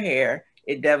her hair,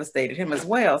 it devastated him as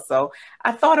well. So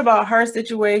I thought about her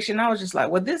situation. I was just like,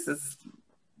 well, this is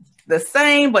the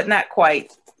same, but not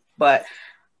quite. But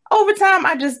over time,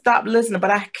 I just stopped listening,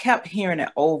 but I kept hearing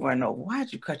it over and over.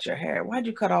 Why'd you cut your hair? Why'd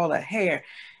you cut all that hair?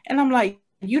 And I'm like,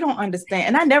 you don't understand.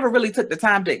 And I never really took the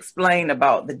time to explain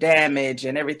about the damage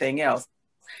and everything else.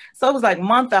 So it was like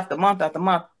month after month after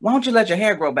month. Why don't you let your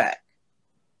hair grow back?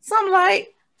 So I'm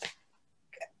like,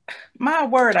 my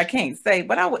word, I can't say,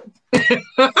 but I would.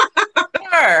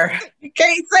 Sir, You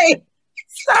can't say.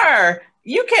 Sir,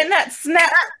 you cannot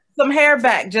snap some hair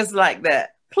back just like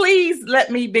that. Please let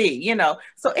me be,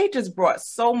 So it just brought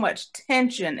so much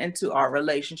tension into our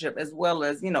relationship, as well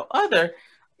as, other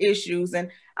issues.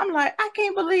 And I'm like, I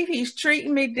can't believe he's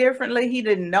treating me differently. He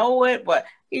didn't know it, but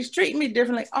he's treating me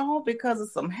differently, all because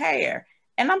of some hair.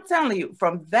 And I'm telling you,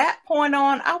 from that point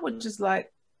on, I was just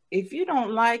like, if you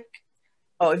don't like,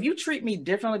 or if you treat me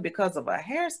differently because of a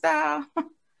hairstyle,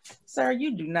 sir,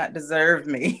 you do not deserve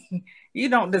me. You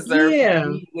don't deserve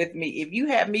to be with me. If you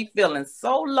have me feeling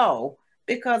so low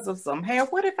because of some hair,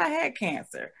 what if I had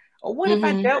cancer? Or what if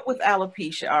I dealt with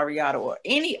alopecia areata or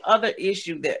any other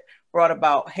issue that brought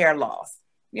about hair loss?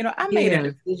 I made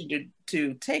a decision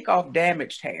to take off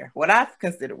damaged hair. What I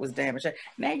considered was damaged hair.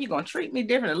 Now you're going to treat me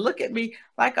different and look at me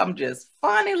like I'm just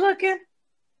funny looking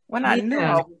when I knew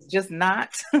I was just not.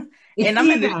 And I'm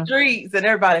in the streets and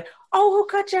everybody, oh, who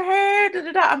cut your hair? Da,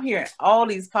 da, da. I'm hearing all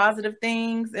these positive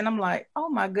things. And I'm like, oh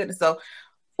my goodness. So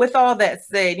with all that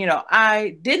said,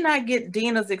 I did not get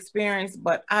Dina's experience,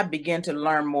 but I began to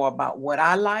learn more about what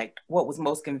I liked, what was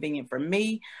most convenient for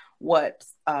me, what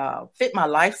fit my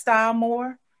lifestyle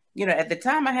more. At the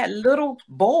time I had little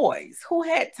boys. Who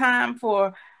had time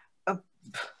for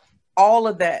all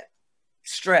of that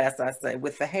stress, I say,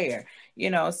 with the hair,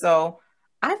 so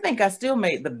I think I still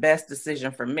made the best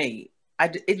decision for me.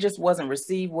 It just wasn't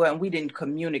received well, and we didn't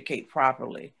communicate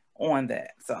properly on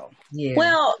that. So, yeah.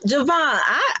 Well, Javon,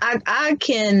 I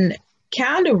can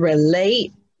kind of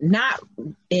relate, not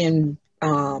in,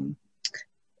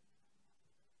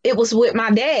 it was with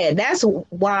my dad. That's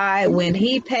why when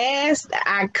he passed,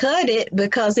 I cut it,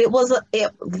 because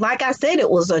like I said, it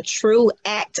was a true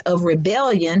act of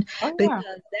rebellion. Because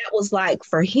that was like,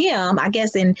 for him, I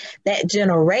guess in that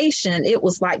generation, it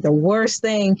was like the worst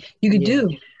thing you could do.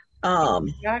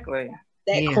 Exactly.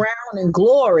 That crown and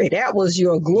glory, that was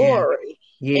your glory.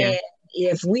 Yeah. And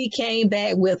if we came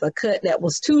back with a cut that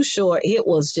was too short, it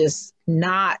was just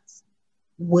not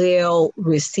well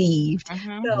received.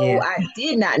 So I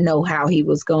did not know how he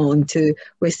was going to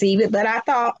receive it, but I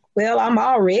thought, well, I'm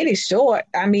already short.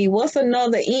 I mean, what's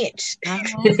another inch?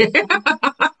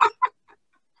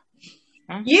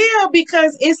 Yeah,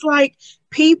 because it's like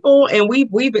people, and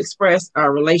we've expressed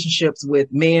our relationships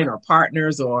with men or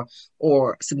partners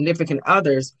or significant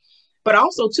others, but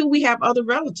also too, we have other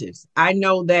relatives. I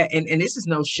know that, and this is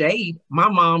no shade. My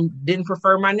mom didn't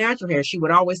prefer my natural hair. She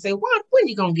would always say, "What? When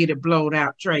you gonna get it blowed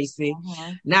out, Tracy?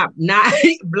 Not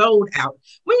blowed out.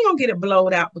 When you gonna get it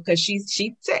blowed out?" Because she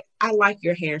said, "I like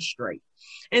your hair straight."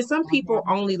 And some people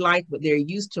only like what they're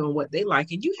used to and what they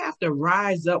like. And you have to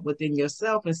rise up within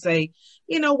yourself and say,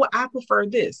 you know what, I prefer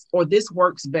this, or this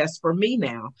works best for me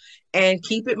now, and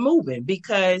keep it moving,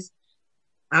 because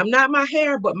I'm not my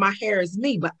hair, but my hair is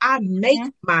me. But I make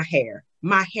my hair.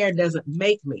 My hair doesn't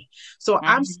make me. So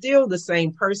I'm still the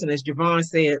same person, as Javon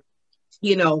said.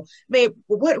 Man,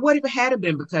 what if it had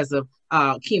been because of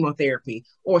chemotherapy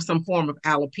or some form of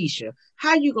alopecia?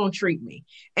 How you gonna treat me?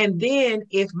 And then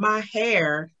if my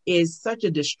hair is such a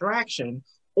distraction,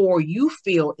 or you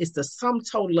feel it's the sum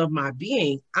total of my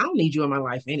being, I don't need you in my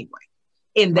life anyway.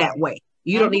 In that way,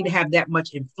 you don't need to have that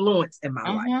much influence in my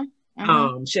life.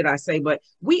 Should I say, but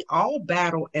we all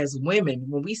battle as women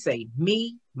when we say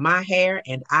me, my hair,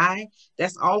 and I.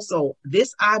 That's also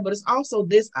this I, but it's also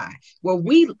this I. Well,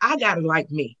 I gotta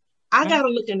like me. I got to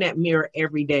look in that mirror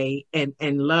every day and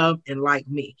love and like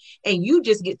me. And you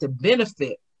just get to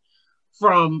benefit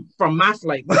from my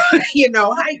flavor. What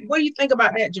do you think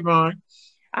about that, Javon?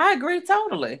 I agree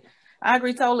totally.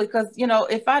 Because,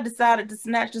 if I decided to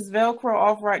snatch this Velcro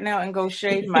off right now and go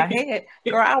shave my head,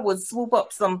 girl, I would swoop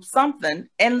up something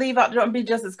and leave out there and be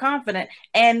just as confident.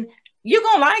 And you're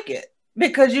going to like it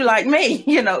because you like me,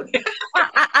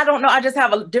 I don't know. I just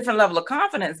have a different level of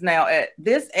confidence now at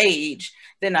this age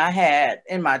than I had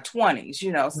in my 20s,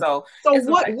 So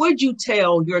what would you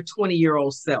tell your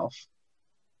 20-year-old self?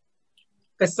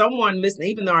 Because someone listening,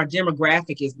 even though our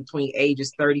demographic is between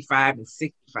ages 35 and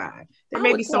 65, there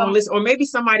may be someone listening, or maybe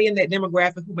somebody in that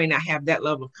demographic who may not have that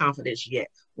level of confidence yet.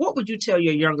 What would you tell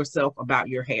your younger self about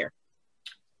your hair?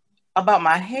 About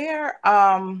my hair,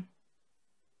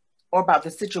 or about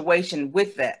the situation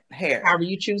with that hair? However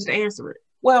you choose to answer it.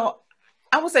 Well,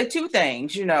 I would say two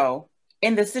things,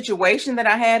 In the situation that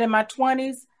I had in my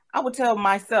 20s, I would tell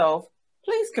myself,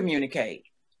 please communicate.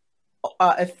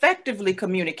 Effectively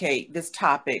communicate this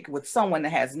topic with someone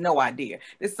that has no idea.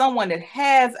 There's someone that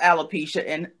has alopecia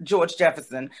and George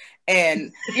Jefferson.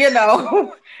 And, even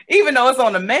though it's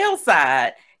on the male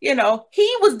side, he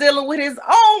was dealing with his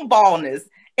own baldness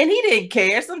and he didn't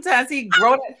care. Sometimes he'd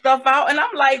grow that stuff out. And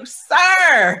I'm like,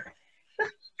 sir,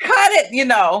 cut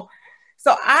it,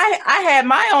 So I had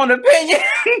my own opinion.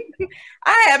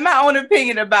 I had my own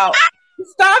opinion about,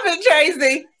 stop it,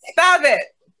 Tracy, stop it.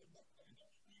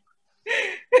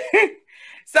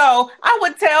 So I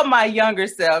would tell my younger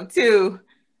self to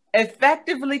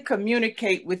effectively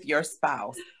communicate with your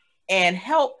spouse and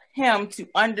help him to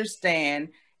understand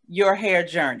your hair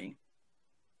journey.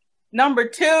 Number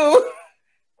two,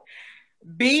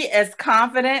 be as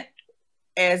confident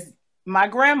as my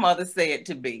grandmother said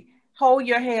to be. Hold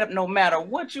your head up no matter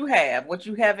what you have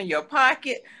in your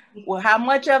pocket, well, how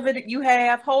much of it you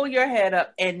have, hold your head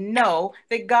up and know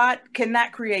that God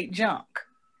cannot create junk.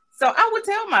 So I would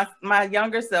tell my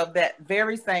younger self that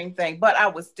very same thing, but I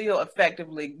would still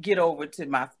effectively get over to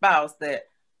my spouse that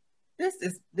this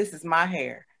is my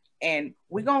hair, and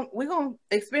we're gonna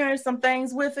experience some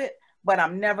things with it, but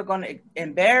I'm never gonna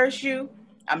embarrass you.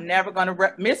 I'm never gonna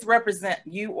misrepresent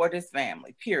you or this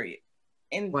family. Period.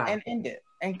 And end it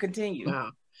and continue.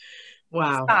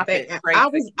 Wow. Stop it. I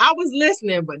was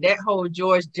listening, but that whole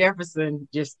George Jefferson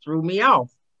just threw me off.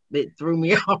 It threw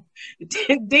me off.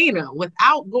 Dina,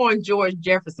 without going George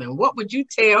Jefferson, what would you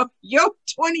tell your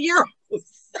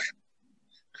 20-year-olds?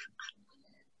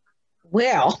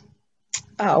 Well,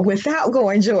 without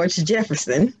going George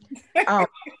Jefferson,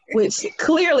 which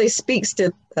clearly speaks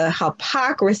to the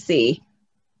hypocrisy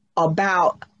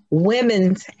about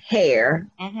women's hair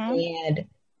and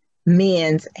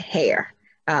men's hair.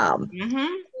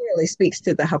 Clearly speaks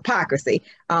to the hypocrisy,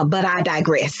 but I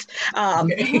digress.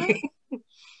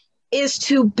 Is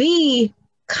to be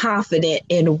confident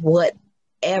in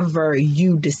whatever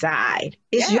you decide.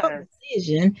 It's your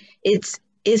decision. It's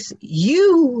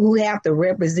you who have to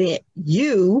represent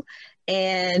you,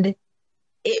 and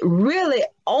it really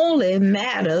only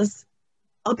matters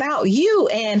about you.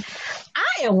 And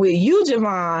I am with you,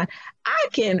 Javon. I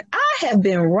have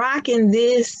been rocking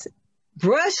this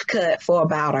brush cut for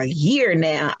about a year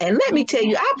now, and let me tell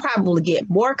you, I probably get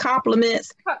more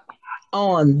compliments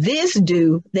on this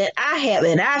do that I have,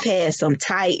 and I've had some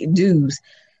tight do's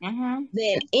than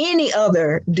any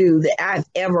other do that I've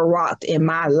ever rocked in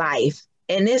my life.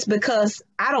 And it's because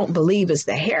I don't believe it's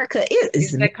the haircut.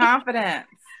 It's the confidence.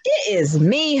 It is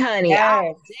me, honey,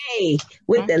 all day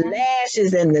with the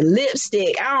lashes and the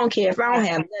lipstick. I don't care if I don't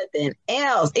have nothing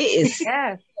else. It is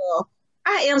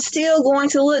I am still going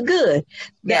to look good.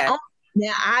 Now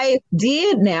I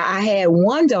had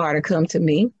one daughter come to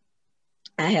me.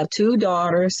 I have two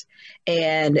daughters,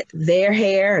 and their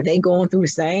hair, they going through the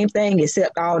same thing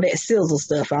except all that sizzle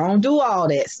stuff. I don't do all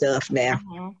that stuff now.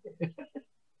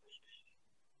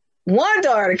 One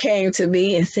daughter came to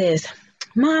me and says,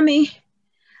 Mommy,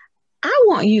 I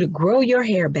want you to grow your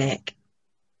hair back.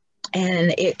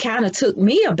 And it kind of took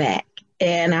me aback.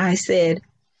 And I said,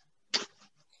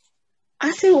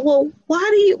 well, why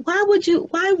do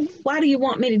you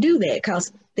want me to do that?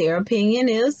 Because their opinion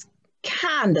is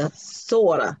kind of,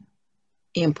 sort of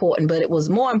important, but it was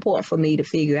more important for me to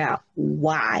figure out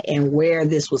why and where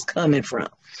this was coming from.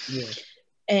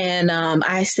 And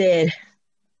I said,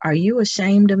 are you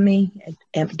ashamed of me?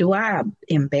 Do I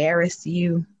embarrass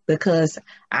you? Because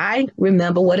I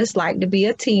remember what it's like to be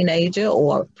a teenager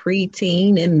or a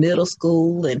preteen in middle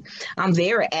school, and I'm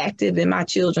very active in my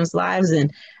children's lives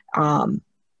and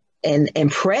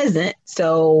present.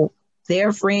 So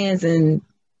their friends and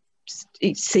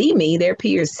see me, their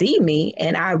peers see me,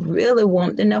 and I really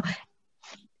want to know,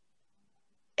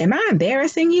 am I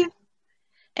embarrassing you?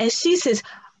 And she says,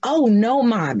 oh no,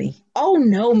 mommy. Oh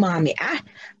no, mommy.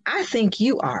 I think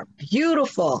you are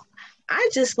beautiful. I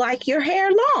just like your hair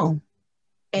long.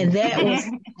 And that was,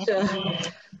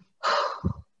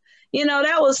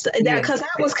 that was that because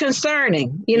that was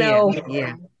concerning.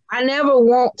 I never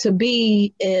want to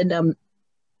be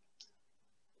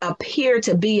appear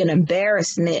to be an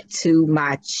embarrassment to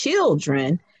my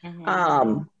children.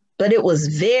 But it was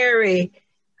very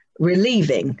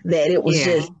relieving that it was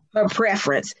just her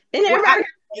preference. And everybody.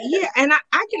 And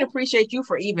I can appreciate you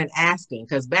for even asking,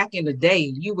 because back in the day,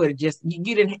 you would just you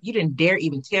didn't dare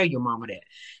even tell your mama that.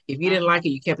 If you didn't like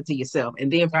it, you kept it to yourself.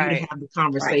 And then for you to have the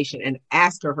conversation and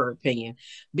ask her opinion,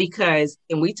 because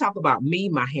and we talk about me,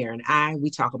 my hair, and we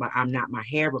talk about I'm not my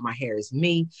hair, but my hair is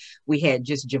me. We had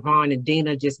just Javon and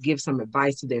Dina just give some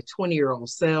advice to their 20-year-old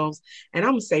selves. And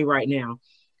I'm gonna say right now,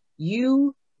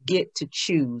 you get to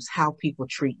choose how people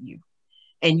treat you.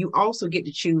 And you also get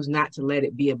to choose not to let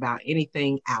it be about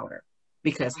anything outer,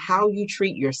 because how you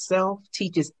treat yourself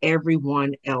teaches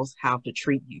everyone else how to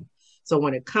treat you. So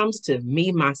when it comes to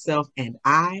me, myself, and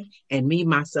I, and me,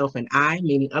 myself, and I,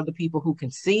 meaning other people who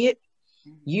can see it,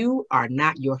 you are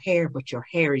not your hair, but your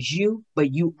hair is you,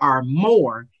 but you are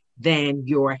more than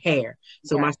your hair.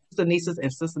 So my sister nieces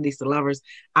and sister niece lovers,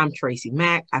 I'm Tracy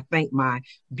Mack. I thank my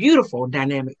beautiful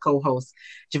dynamic co-hosts,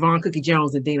 Javon Cookie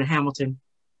Jones and Dina Hamilton,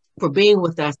 for being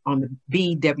with us on the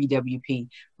BWWP.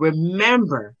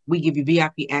 Remember, we give you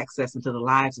VIP access into the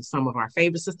lives of some of our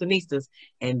favorite sister nieces,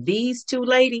 and these two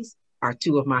ladies are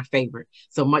two of my favorite.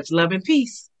 So much love and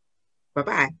peace.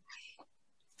 Bye-bye.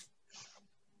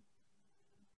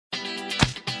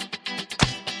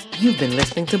 You've been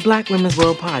listening to Black Women's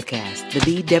World Podcast, the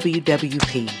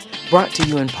BWWP, brought to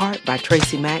you in part by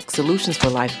Tracy Mack, Solutions for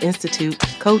Life Institute,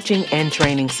 coaching and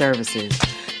training services.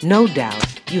 No doubt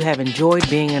you have enjoyed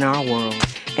being in our world,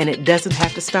 and it doesn't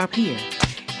have to stop here.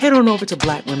 Head on over to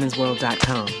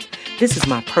blackwomensworld.com. This is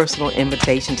my personal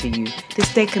invitation to you to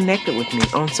stay connected with me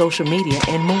on social media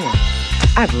and more.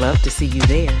 I'd love to see you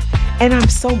there, and I'm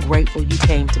so grateful you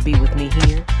came to be with me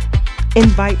here.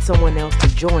 Invite someone else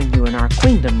to join you in our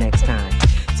queendom next time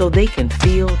so they can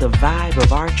feel the vibe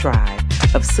of our tribe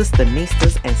of sister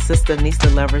niestas and sister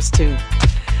niesta lovers too.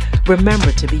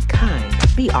 Remember to be kind,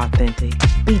 be authentic,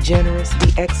 be generous,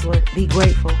 be excellent, be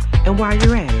grateful, and while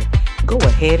you're at it, go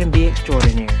ahead and be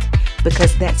extraordinary,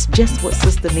 because that's just what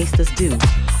sister niestas do,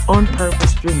 on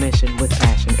purpose, through mission, with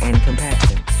passion and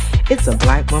compassion. It's a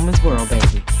Black woman's world,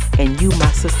 baby, and you,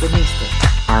 my sister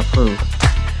niesta, are proof.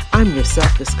 I'm your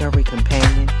self-discovery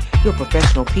companion, your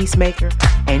professional peacemaker,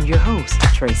 and your host,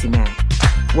 Tracy Mack.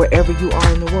 Wherever you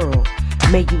are in the world,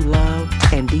 may you love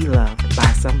and be loved by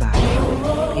somebody.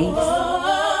 Peace.